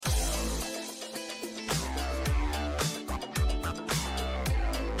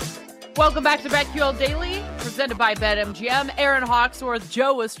Welcome back to BetQL Daily, presented by BetMGM. Aaron Hawksworth,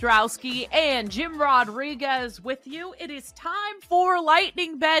 Joe Ostrowski, and Jim Rodriguez with you. It is time for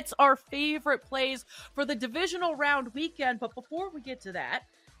Lightning Bets, our favorite plays for the divisional round weekend. But before we get to that,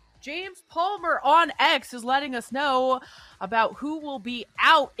 James Palmer on X is letting us know about who will be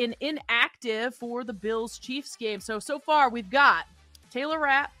out and inactive for the Bills-Chiefs game. So far we've got Taylor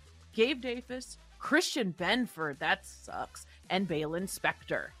Rapp, Gabe Davis, Christian Benford, that sucks, and Balin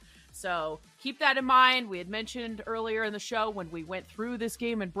Spector. So keep that in mind. We had mentioned earlier in the show when we went through this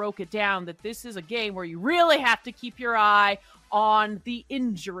game and broke it down that this is a game where you really have to keep your eye on the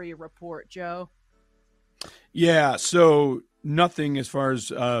injury report, Joe. Yeah, so nothing as far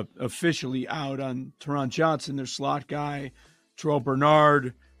as officially out on Teron Johnson, their slot guy, Terrell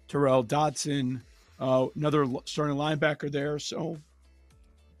Bernard, Terrell Dodson, another starting linebacker there. So,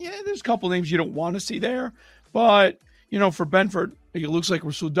 yeah, there's a couple names you don't want to see there. But, for Benford, it looks like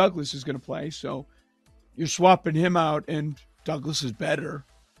Rasul Douglas is going to play. So you're swapping him out, and Douglas is better.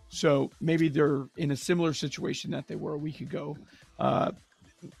 So maybe they're in a similar situation that they were a week ago.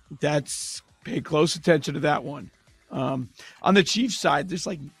 That's pay close attention to that one. On the Chiefs side, there's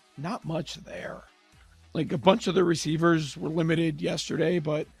not much there. A bunch of the receivers were limited yesterday,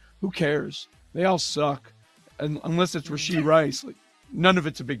 but who cares? They all suck. And unless it's Rashee Rice, none of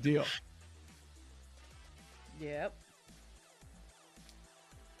it's a big deal. Yep.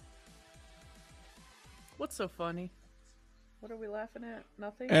 What's so funny? What are we laughing at?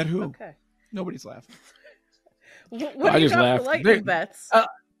 Nothing? At who? Okay. Nobody's laughing. What do you got for Lightning Bets?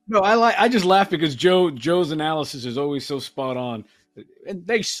 No, I just laugh because Joe's analysis is always so spot on, and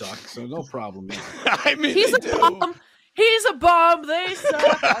they suck, so no problem. I mean, he's a bum. He's a bum. They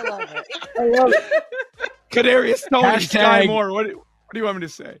suck. I love it. Kadarius Toney, Hashtag- Sky Moore. What do you want me to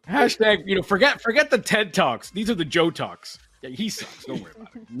say? Hashtag, forget the TED Talks. These are the Joe Talks. Yeah, he sucks. Don't worry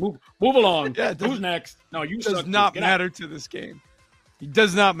about it. Move along. Yeah, Who's next? No, you does suck. not Get matter to this game. He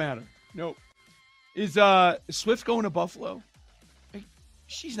does not matter. Nope. Is Swift going to Buffalo?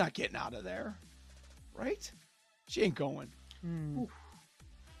 She's not getting out of there, right? She ain't going.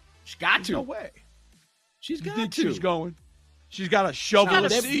 She's got There's to. no way. She's You got think to. she's going? She's got a shovel No, a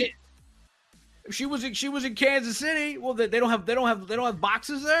they- seat. If she was in Kansas City, well, they don't have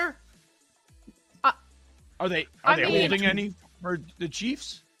boxes there. Are they I mean- holding any for the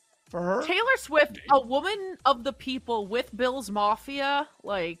Chiefs for her? Taylor Swift, a woman of the people with Bills Mafia,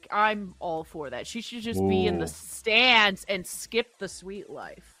 I'm all for that. She should just be in the stands and skip the sweet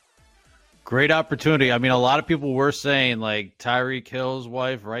life. Great opportunity. I mean, a lot of people were saying Tyreek Hill's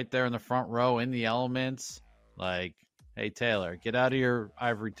wife right there in the front row in the elements. Hey Taylor, get out of your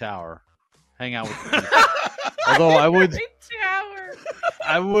ivory tower, hang out with the people. Although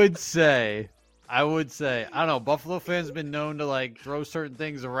I would say, I don't know. Buffalo fans have been known to throw certain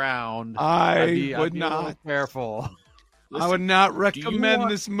things around. I would I'd be not. a little careful. I would not recommend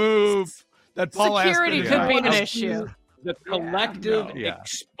this move. That Paul Security Aspen could guy. be an issue. The collective Yeah.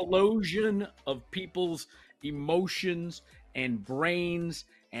 explosion of people's emotions and brains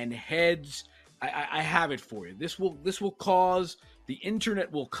and heads. I have it for you. This will cause the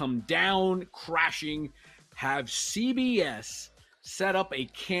internet will come down crashing. Have CBS set up a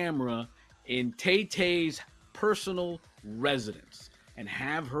camera in Tay-Tay's personal residence and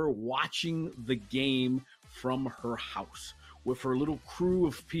have her watching the game from her house with her little crew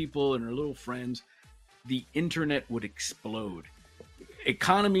of people and her little friends. The internet would explode.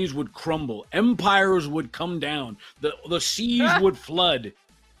 Economies would crumble. Empires would come down. The seas would flood.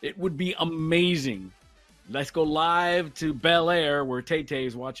 It would be amazing. Let's go live to Bel Air where Tay-Tay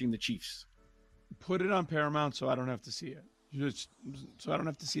is watching the Chiefs. Put it on Paramount so I don't have to see it. So I don't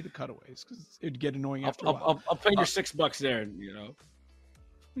have to see the cutaways because it'd get annoying after a while. I'll pay your $6 there.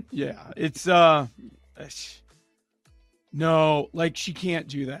 Yeah, it's no, she can't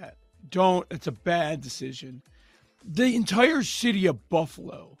do that. It's a bad decision. The entire city of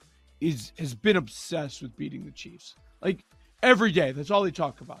Buffalo has been obsessed with beating the Chiefs. Every day, that's all they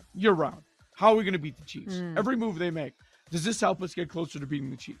talk about year round. How are we going to beat the Chiefs? Every move they make. Does this help us get closer to beating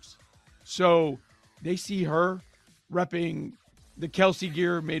the Chiefs? So they see her repping the Kelsey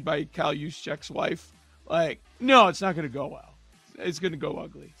gear made by Kyle Juszczyk's wife. No, it's not going to go well. It's going to go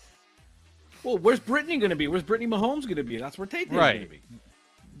ugly. Well, where's Brittany going to be? Where's Brittany Mahomes going to be? That's where Tay-Tay's Right. going to be.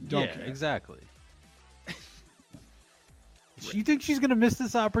 Don't Yeah, care. exactly. You think she's gonna miss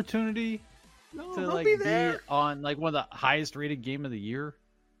this opportunity No, to they'll be there. be on one of the highest rated game of the year?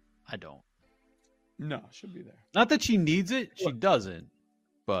 I don't. No, she'll be there. Not that she needs it, she doesn't.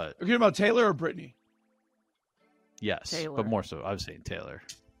 But Are you talking about Taylor or Brittany? yes, Taylor. but more so, I was saying Taylor.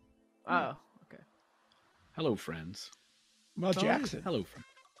 Oh, okay. Hello, friends. What about Jackson? Hello, friends.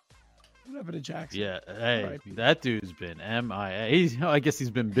 Whatever to Jackson. Yeah, hey, R.I.P. that dude's been MIA. I guess he's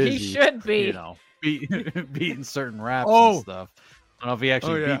been busy. He should be. You know, beating certain raps Oh. and stuff. I don't know if he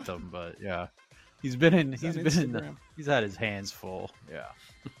actually yeah. beat them, but yeah, he's been in. He's on He's Instagram. he's had his hands full.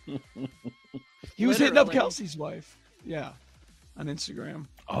 Yeah. He was hitting up Literally. Kelsey's wife. Yeah, on Instagram.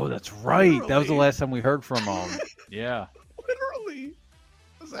 Oh, that's right. That was the Literally. last time we heard from him. Yeah. Literally.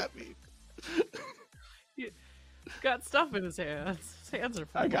 What does that mean? Got stuff in his hands. His hands are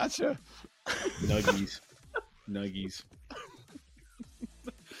full. I gotcha. Nuggies.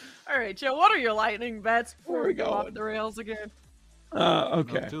 All right, Joe, what are your lightning bets before Where we we go off going? the rails again?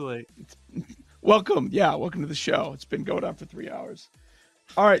 Okay. No, too late. Welcome. Yeah, welcome to the show. It's been going on for 3 hours.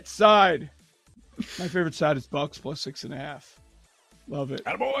 All right, side. My favorite side is Bucks plus 6.5. Love it.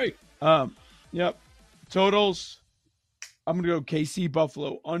 Attaboy. Yep. Totals. I'm gonna go KC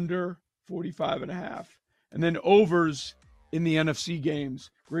Buffalo under 45.5. And then overs in the NFC games.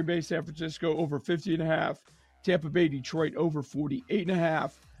 Green Bay, San Francisco over 50.5. Tampa Bay, Detroit over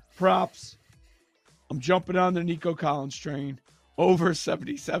 48.5. Props. I'm jumping on the Nico Collins train. Over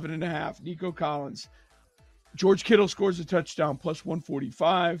 77.5. Nico Collins. George Kittle scores a touchdown plus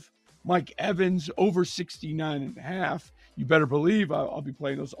 145. Mike Evans over 69.5. You better believe I'll be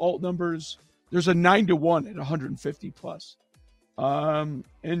playing those alt numbers. There's a 9-1 at 150 plus.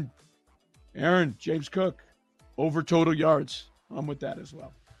 And Aaron, James Cook over total yards. I'm with that as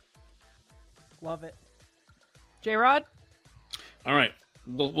well. Love it. J-Rod? All right.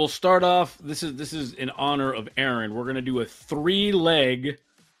 We'll start off. This is in honor of Aaron. We're gonna do a 3-leg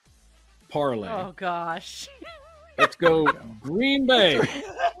parlay. Oh, gosh. Let's go Green Bay.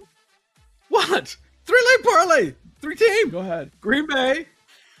 What? 3-leg parlay. 3-team. Go ahead. Green Bay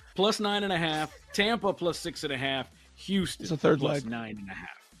plus 9.5. Tampa plus 6.5. Houston It's a third plus leg. 9.5.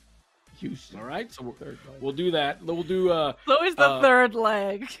 Houston. All right. So Third leg. we'll do that. We'll do. It's always the third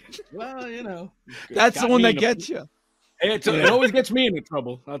leg. Well, you know, That's got the one me that in a- gets you. It always gets me into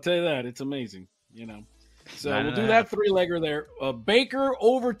trouble. I'll tell you that. It's amazing. You know. So Nine we'll and do a that half. 3-legger there. Baker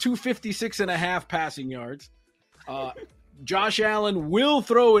over 256.5 passing yards. Josh Allen will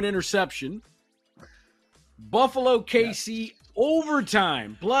throw an interception. Buffalo KC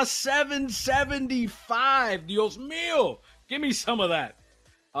overtime plus 775. Dios mío. Give me some of that.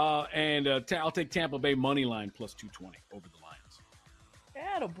 And I'll take Tampa Bay money line plus 220 over the Lions.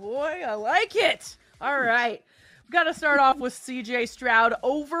 Attaboy, I like it. All right. We've got to start off with CJ Stroud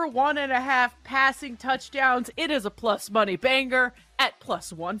over 1.5 passing touchdowns. It is a plus money banger at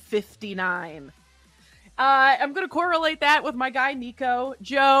plus 159. I'm going to correlate that with my guy Nico.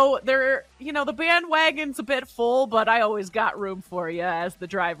 Joe, the bandwagon's a bit full, but I always got room for you as the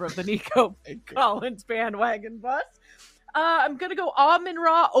driver of the Nico Collins bandwagon bus. I'm going to go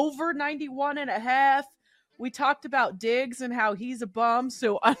Amon-Ra over 91.5. We talked about Diggs and how he's a bum,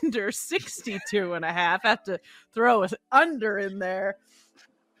 so under 62.5. Have to throw us under in there.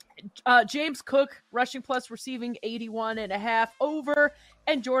 James Cook, rushing plus receiving 81.5 over,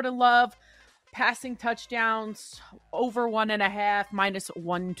 and Jordan Love, passing touchdowns over 1.5 minus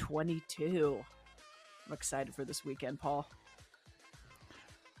 122. I'm excited for this weekend, Paul.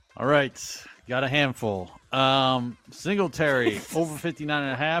 All right, got a handful. Singletary over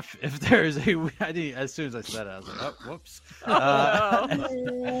 59.5. If there's as soon as I said it, I was like, oh, whoops.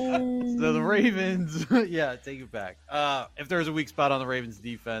 So the Ravens, yeah, take it back. If there's a weak spot on the Ravens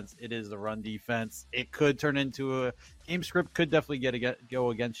defense, it is the run defense. It could turn into a game script, could definitely go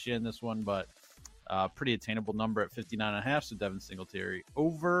against you in this one, but pretty attainable number at 59.5. So Devin Singletary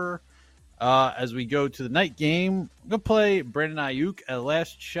over. As we go to the night game, I'm going to play Brandon Ayuk. At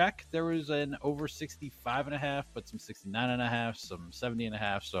last check, there was an over 65.5, but some 69.5, some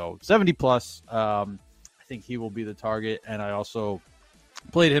 70.5, so 70 plus. I think he will be the target, and I also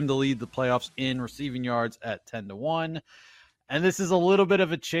played him to lead the playoffs in receiving yards at 10-1. And this is a little bit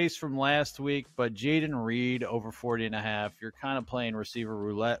of a chase from last week, but Jaden Reed over 40.5. You're kind of playing receiver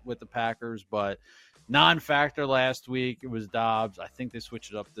roulette with the Packers, but non-factor last week, it was Dobbs. I think they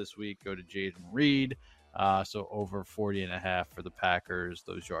switched it up this week. Go to Jaden Reed. So over 40.5 for the Packers.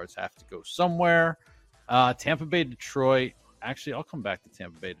 Those yards have to go somewhere. Tampa Bay, Detroit. Actually, I'll come back to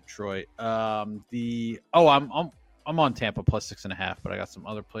Tampa Bay, Detroit. I'm on Tampa plus 6.5, but I got some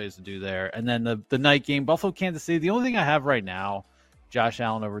other plays to do there. And then the night game, Buffalo, Kansas City. The only thing I have right now, Josh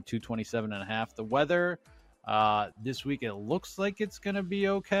Allen over 227.5. The weather this week, it looks like it's going to be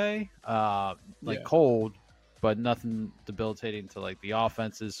okay. Cold, but nothing debilitating to like the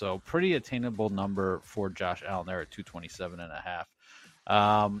offenses. So pretty attainable number for Josh Allen there at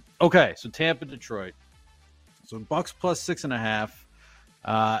 227.5. Okay, so Tampa, Detroit. So Bucks plus 6.5.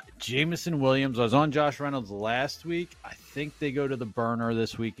 Jameson Williams. I was on Josh Reynolds last week. I think they go to the burner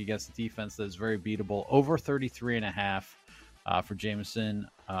this week against a defense that is very beatable. Over 33.5 for Jameson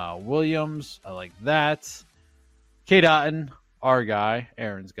Williams. I like that. Cade Otton, our guy,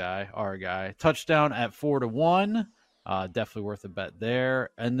 Aaron's guy, our guy. Touchdown at 4-1. Definitely worth a bet there.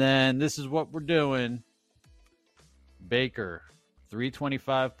 And then this is what we're doing. Baker,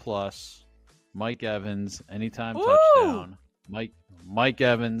 325 plus. Mike Evans, anytime touchdown. Mike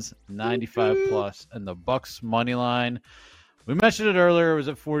Evans, 95 plus, and the Bucks money line. We mentioned it earlier. It was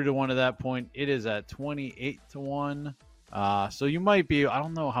at 40-1 at that point. It is at 28-1. So you might be, I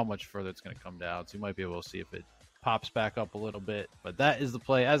don't know how much further it's going to come down. So you might be able to see if it pops back up a little bit. But that is the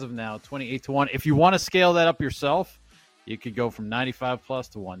play as of now, 28-1. If you want to scale that up yourself, you could go from 95 plus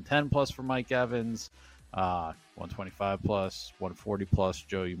to 110 plus for Mike Evans, 125 plus, 140 plus.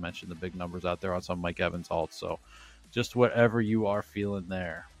 Joe, you mentioned the big numbers out there on some Mike Evans alts. So just whatever you are feeling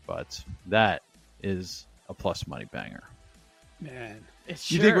there. But that is a plus money banger. Man,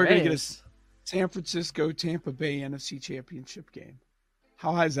 It you think sure we're going to get a is. San Francisco Tampa Bay NFC Championship game?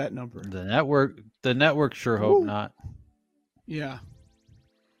 How high is that number? The network sure hope Ooh. not. Yeah.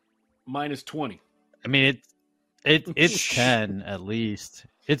 Minus 20. I mean, it's 10 at least.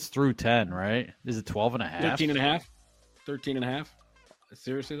 It's through 10, right? Is it 12 and a half? 13 and a half. 13 and a half.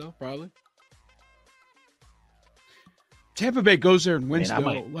 Seriously, though? Probably. Tampa Bay goes there and wins, I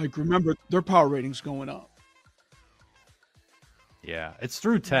mean, though. Like, remember, their power rating's going up. Yeah, it's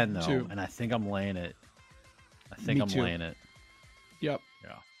through 10 though, Too. and I think I'm laying it. Me too. Laying it. Yep.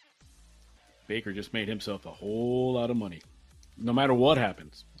 Yeah. Baker just made himself a whole lot of money. No matter what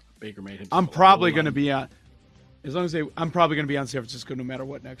happens, Baker made himself. I'm probably going to be on, as long as I'm probably going to be on San Francisco no matter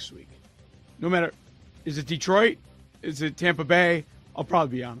what next week. No matter, is it Detroit? Is it Tampa Bay? I'll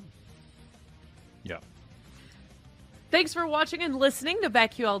probably be on them. Yeah. Thanks for watching and listening to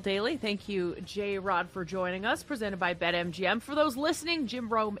BetQL Daily. Thank you, J. Rod, for joining us, presented by BetMGM. For those listening, Jim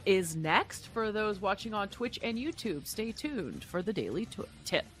Rome is next. For those watching on Twitch and YouTube, stay tuned for the Daily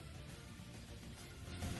Tip.